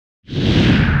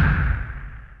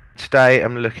today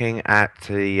I'm looking at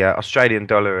the Australian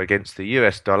dollar against the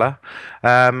US dollar.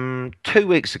 2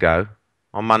 weeks ago,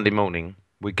 on Monday morning,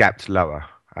 we gapped lower.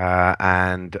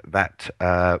 And that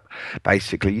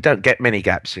basically, you don't get many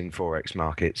gaps in forex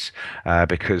markets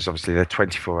because obviously they're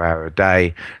 24-hour a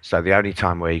day. So the only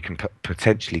time where you can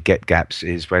potentially get gaps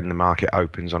is when the market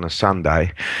opens on a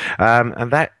Sunday,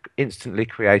 and that instantly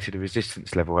created a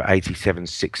resistance level at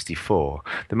 87.64.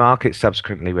 The market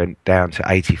subsequently went down to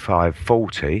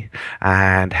 85.40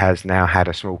 and has now had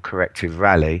a small corrective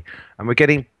rally, and we're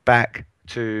getting back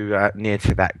to near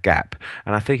to that gap,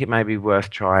 and I think it may be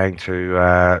worth trying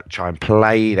to try and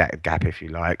play that gap, if you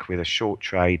like, with a short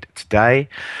trade today.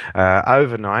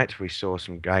 Overnight we saw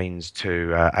some gains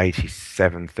to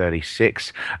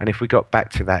 87.36, and if we got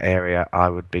back to that area I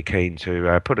would be keen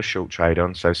to put a short trade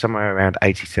on, so somewhere around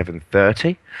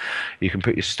 87.30. You can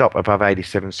put your stop above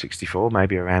 87.64,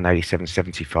 maybe around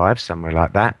 87.75, somewhere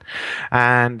like that,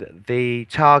 and the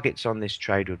targets on this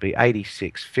trade would be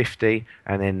 86.50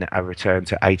 and then a return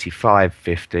to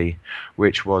 85.50,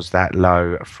 which was that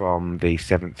low from the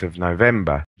 7th of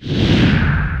November.